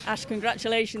Ash,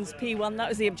 congratulations, P1, that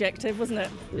was the objective, wasn't it?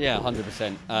 Yeah,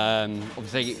 100%.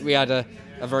 Obviously, we had a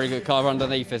very good car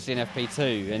underneath us in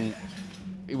FP2, and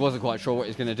he wasn't quite sure what he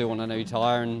was going to do on a new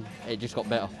tyre, and it just got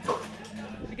better.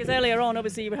 Because earlier on,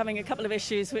 obviously, you were having a couple of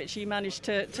issues which you managed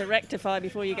to rectify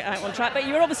before you get out on track, but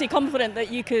you were obviously confident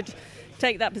that you could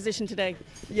take that position today.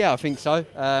 Yeah, I think so.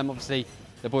 Obviously,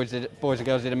 the boys and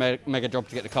girls did a mega job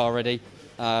to get the car ready.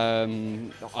 I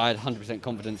had 100%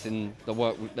 confidence in the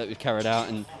work that was carried out,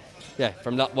 and yeah,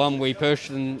 from that one we pushed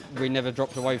and we never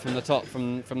dropped away from the top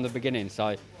from the beginning.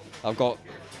 So I've got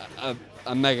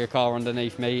a mega car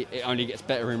underneath me. It only gets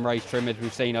better in race trim, as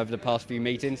we've seen over the past few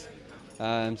meetings.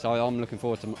 So I'm looking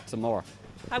forward to tomorrow.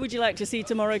 How would you like to see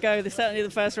tomorrow go? Certainly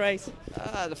the first race.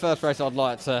 The first race I'd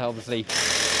like to obviously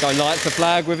go light to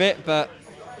flag with it, but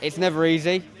it's never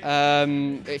easy.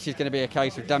 It's just going to be a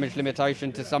case of damage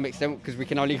limitation to some extent because we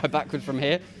can only go backwards from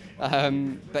here.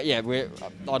 But yeah,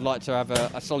 I'd like to have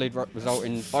a solid result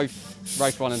in both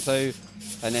race 1 and 2,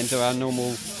 and then do our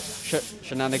normal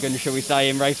shenanigans, shall we say,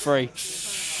 in race 3.